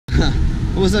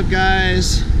What's up,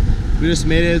 guys? We just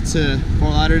made it to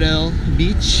Fort Lauderdale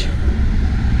Beach.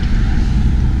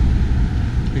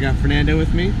 I got Fernando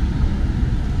with me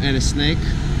and a snake.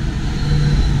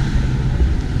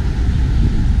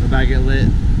 We're about to get lit.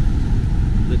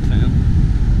 Lit fam.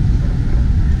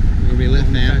 We're gonna be lit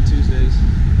fam. Fat Tuesdays.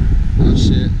 Oh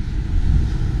shit.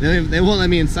 They won't let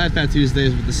me inside Fat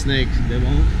Tuesdays with the snake. They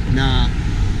won't? Nah.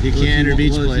 You can't enter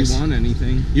beach place. If you want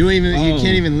anything. You can't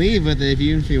even leave with it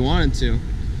even if you wanted to.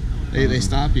 They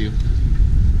stop you.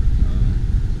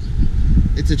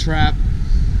 It's a trap.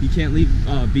 You can't leave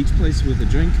beach place with a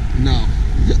drink? No.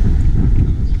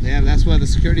 Yeah, that's why the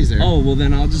security's there. Oh, well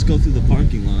then I'll just go through the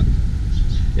parking lot.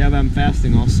 Yeah, but I'm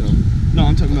fasting also. No,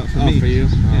 I'm talking about for me. Oh, for you?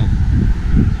 Yeah.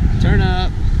 Oh. Turn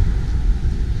up.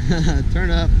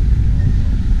 Turn up.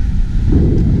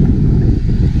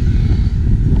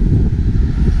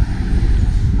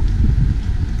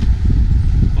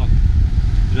 Fuck.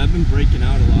 Dude, I've been breaking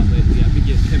out a lot lately. I've been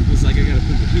getting pimples like I got a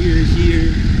pimple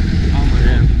here, on my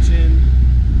fucking chin.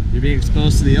 You're being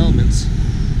exposed to the elements.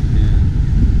 Yeah.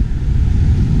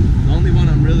 The only one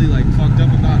I'm really like fucked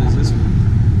up about is this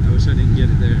one. I wish I didn't get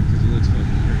it there because it looks fucking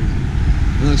crazy.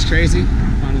 It looks crazy?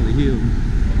 Finally healed.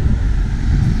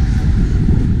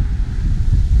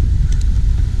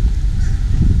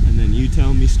 And then you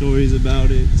tell me stories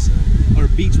about it. So. Or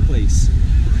beach place.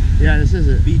 Yeah, this is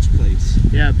it. Beach place.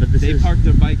 Yeah, but they park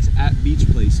their bikes at beach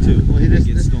place too. Well, they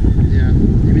get stolen. Yeah.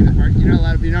 You mean the park? You're not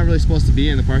allowed. You're not really supposed to be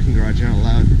in the parking garage. You're not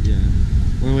allowed. Yeah.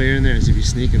 The only way you're in there is if you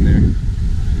sneak in there.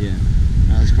 Yeah.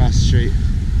 Let's cross the street.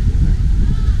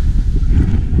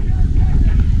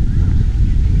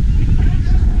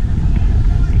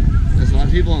 There's a lot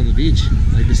of people on the beach,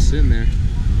 like just sitting there.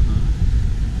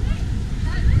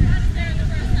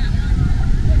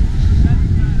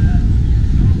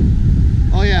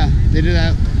 Oh yeah, they did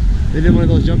that. They did one of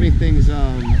those jumping things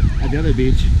at the other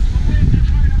beach.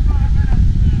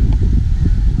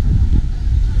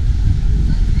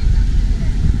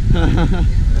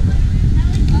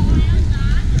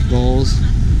 Goals.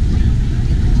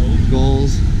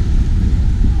 Goals.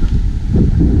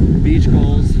 Beach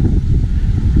goals.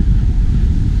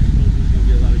 You'll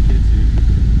get a lot of kids here.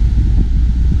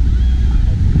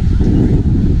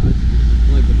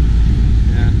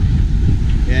 Yeah.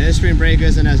 Yeah, this spring break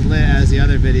isn't as lit as the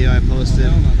other video I posted. Oh,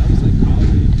 no, that was like college.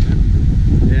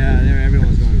 Yeah, there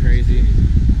everyone's going crazy.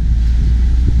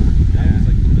 That was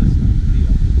like the best time.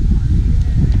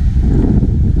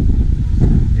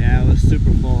 Yeah, it was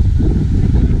super full.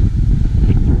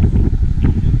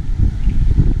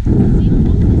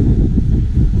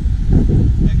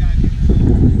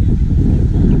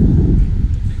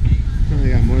 Oh, they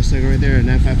got a motorcycle right there, a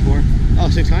 954. Oh,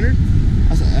 600?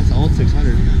 That's an old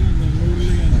 600. Oh,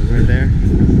 right there.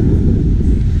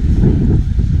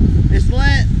 It's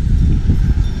lit.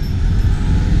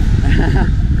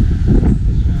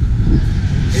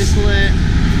 It's lit.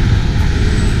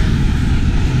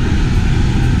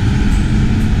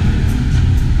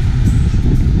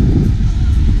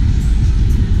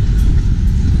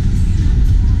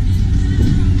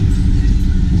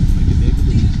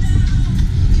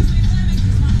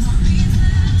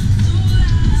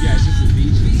 Yeah, it's just the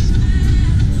beach. It's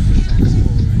on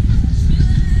school, right?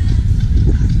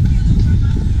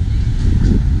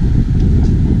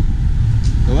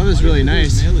 The weather's really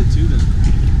nice. Mail it to them.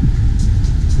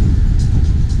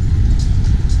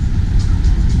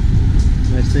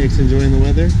 My snake's enjoying the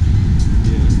weather.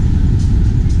 Yeah.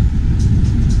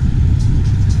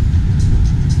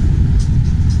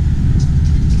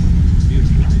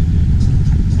 Beautiful day.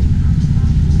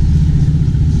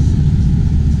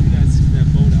 You guys see that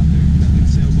boat out there? That like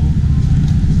sailboat?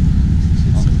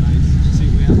 It's so nice. See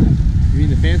we have that You mean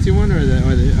the fancy one or the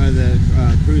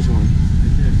cruise one?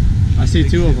 right there. I see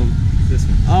two of them. This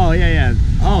one. Oh yeah, yeah.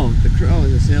 Oh,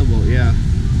 the sailboat. Yeah,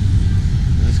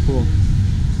 that's cool.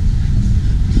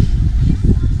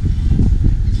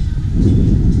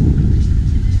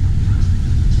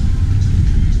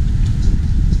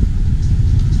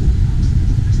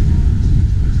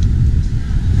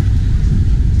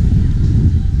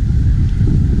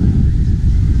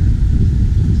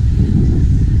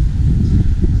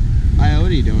 Hi,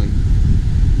 what are you doing?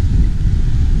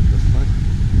 The fuck?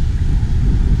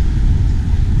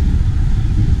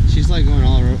 She's like going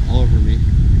all over me.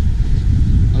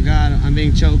 Oh god, I'm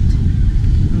being choked.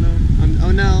 Oh no.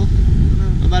 Oh no.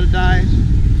 I'm about to die.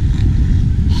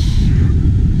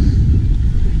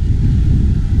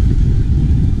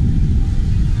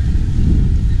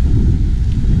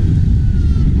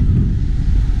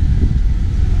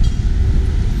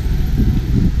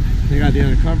 They got the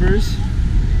undercovers.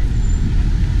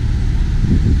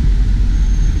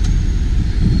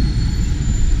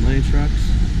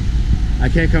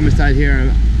 can't come inside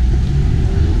here.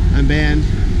 I'm banned.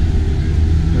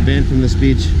 I'm banned from this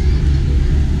beach.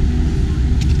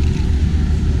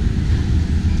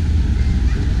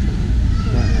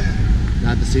 But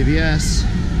not the CVS.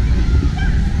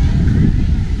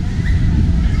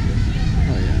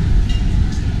 Oh yeah.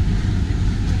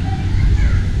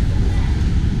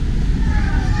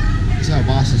 That's how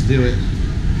bosses do it.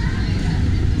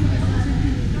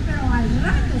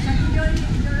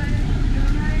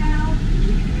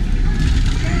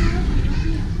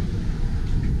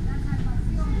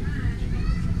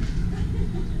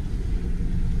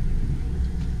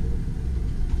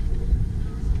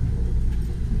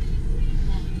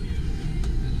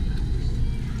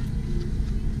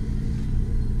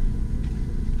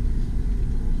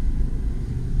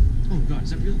 Oh God, is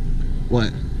that real?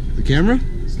 What? The camera?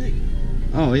 Snake.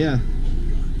 Oh yeah.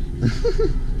 What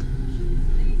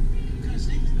kind of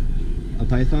snake is that? A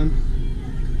python? Oh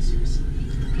my God, seriously.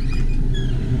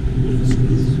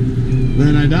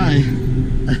 Then I die.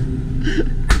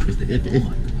 Where's the head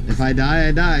on? If I die,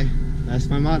 I die. That's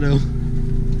my motto.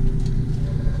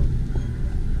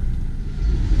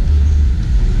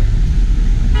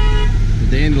 The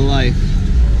day in the life.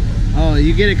 Oh,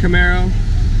 you get it, Camaro.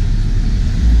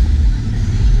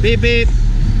 Beep beep.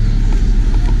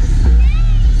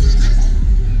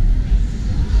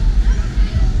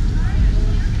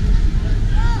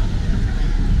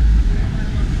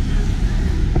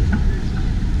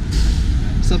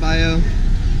 What's up, Io?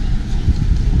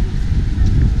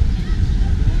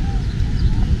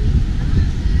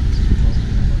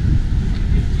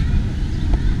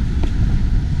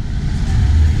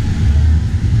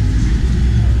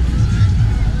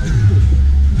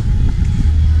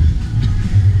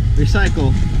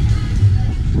 Recycle.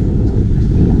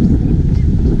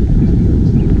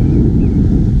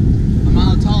 I'm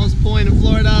on the tallest point in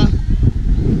Florida.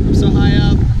 I'm so high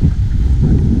up.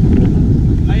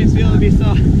 How you feel to be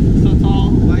so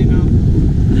tall? Why you know?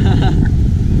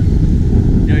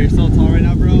 Yo, you're so tall right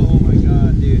now, bro. Oh my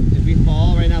God, dude. If we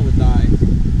fall right now, we'll die.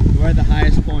 We're at the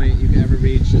highest point you can ever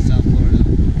reach in South Florida.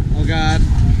 Oh God.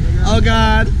 Oh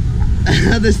God.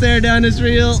 The stare down is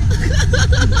real.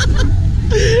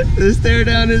 The stare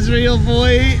down is real,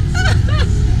 boy.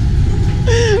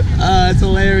 It's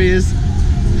hilarious.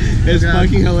 It's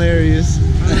fucking hilarious.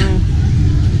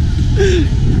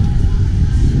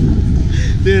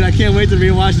 Dude, I can't wait to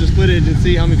rewatch this footage and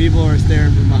see how many people are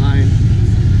staring from behind.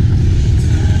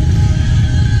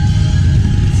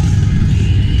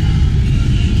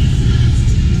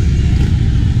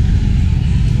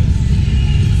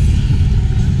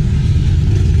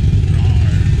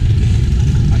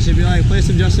 Should be like, play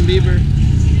some Justin Bieber.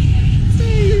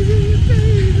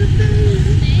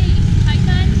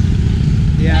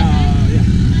 Yeah, yeah.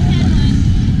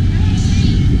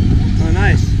 Oh,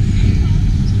 nice.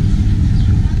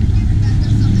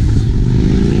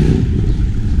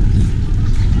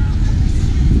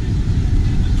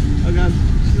 Oh God,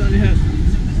 she's on your head.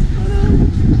 Oh no.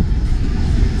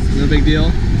 No big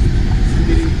deal.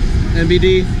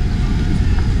 NBD.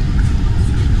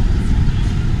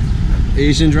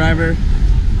 Asian driver.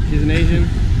 She's an Asian.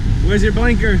 Where's your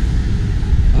blinker?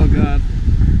 Oh God.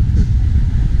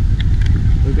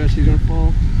 Oh God, she's gonna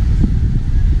fall.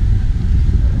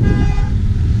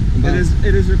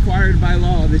 It is required by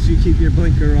law that you keep your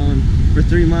blinker on for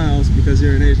 3 miles because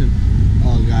you're an Asian.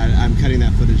 Oh God, I'm cutting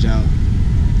that footage out.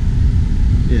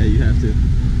 Yeah, you have to.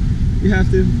 You have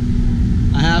to.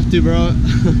 I have to, bro.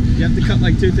 You have to cut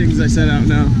like 2 things I said out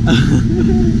now.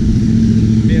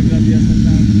 BMW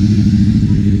S1000.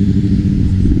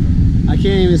 I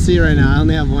can't even see right now. I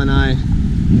only have one eye.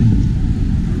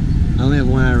 I only have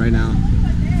one eye right now.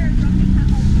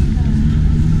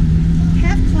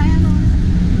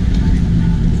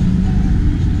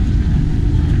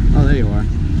 Oh, there you are.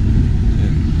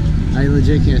 Yeah. I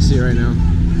legit can't see right now.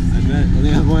 I bet. I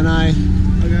only have one eye.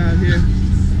 Oh God, here.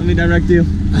 Let me direct you.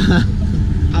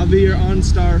 I'll be your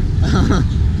OnStar.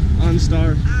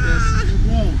 OnStar. Yes.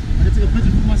 Bro, I can take a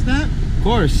picture for my snap? Of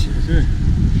course. Sure.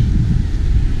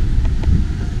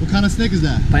 What kind of snake is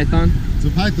that? Python. It's a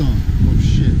python. Oh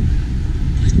shit.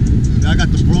 I got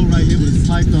the bro right here with his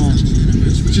python.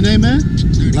 What's your name, man?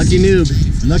 LuckyNewb.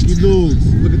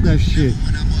 LuckyNewb. Look at that shit.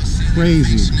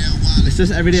 Crazy. It's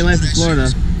just everyday life in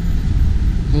Florida.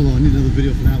 Hold on, I need another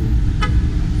video for that one.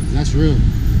 That's real.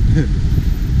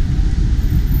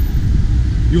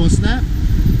 You on Snap?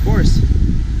 Of course.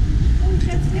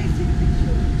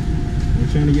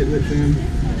 We're trying to get lit, fam.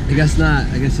 I guess not.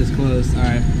 I guess it's closed. All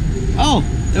right. Oh,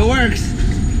 it works.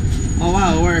 Oh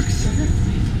wow, it works.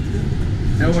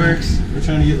 It works. We're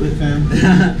trying to get lit, fam.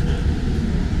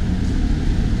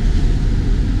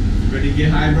 Ready to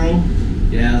get high, bro?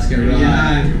 Yeah, let's get Ready real to get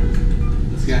high. high.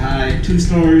 Let's get high. 2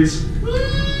 stories.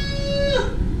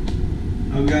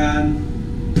 Oh God.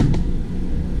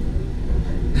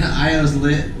 Io's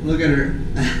lit. Look at her.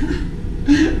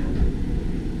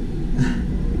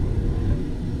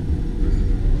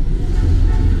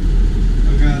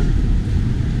 Oh God.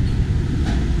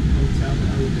 Hotel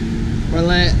elevator. We're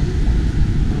lit.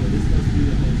 Oh, this must be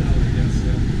the hotel, I guess.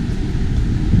 Yeah.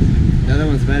 The other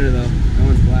one's better though. That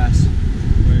one's glass.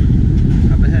 Where?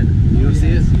 Up ahead. You don't see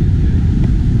it?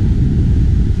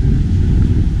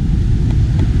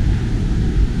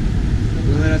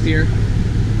 We're lit up here.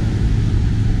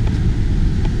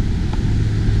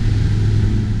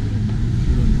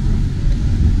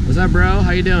 What's up, bro?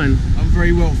 How you doing? I'm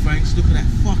very well, thanks. Look at that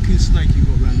fucking snake you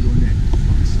got around your neck.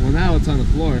 Well, now it's on the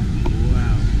floor.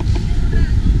 Wow.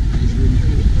 It's really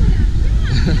cool.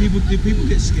 Do people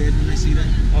get scared when they see that?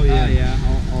 Oh yeah,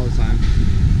 all the time.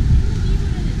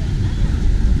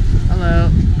 Hello.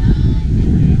 Do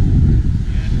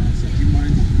you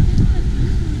mind?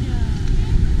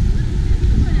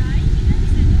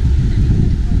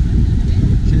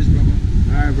 Cheers, brother.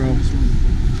 All right, bro. This one.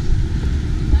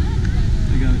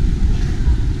 I got it.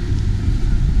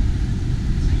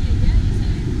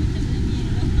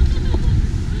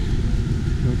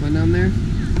 You wanna climb down there?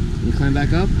 You climb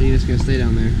back up, or you just gonna stay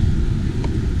down there?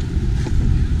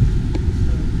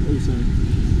 Oh, sorry.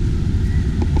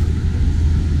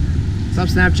 What's up,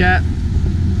 Snapchat?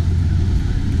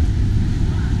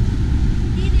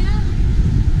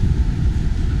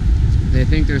 They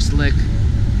think they're slick.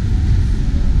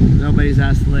 Nobody's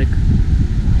that slick.